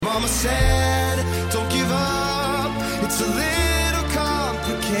mama said, don't give up. It's a little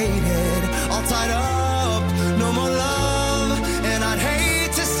complicated, all tied up, no more love, and I'd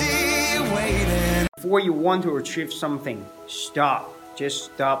hate to see you waiting. Before you want to achieve something, stop. Just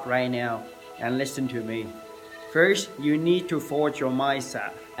stop right now and listen to me. First, you need to forge your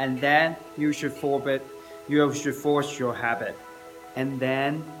mindset, and then you should forge your habit. And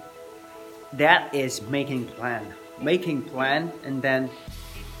then that is making plan. Making plan and then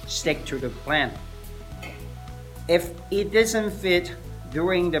stick to the plan. If it doesn't fit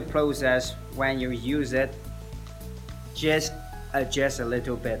during the process when you use it, just adjust a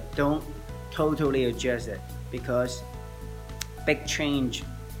little bit. Don't totally adjust it, because big change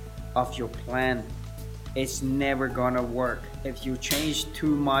of your plan is never gonna work. If you change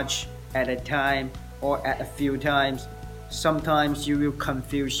too much at a time or at a few times, sometimes you will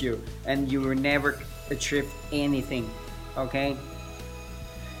confuse you and you will never achieve anything. Okay,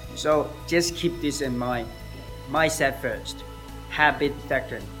 so just keep this in mind. Mindset first, habit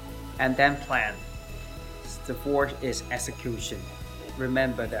second, and then plan. The fourth is execution.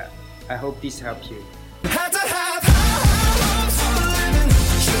 Remember that. I hope this helps you. Had to have hopes for a living,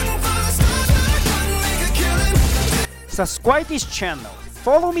 shooting for the stars, but I couldn't make a killing. Subscribe this channel.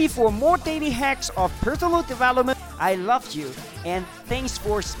 Follow me for more daily hacks of personal development. I love you, and thanks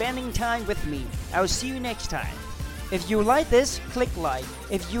for spending time with me. I'll see you next time. If you like this, click like.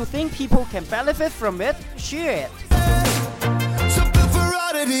 If you think people can benefit from it, share it. Something for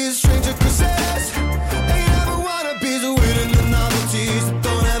oddities, stranger kisses. Ain't ever wanna be the winning the novelties.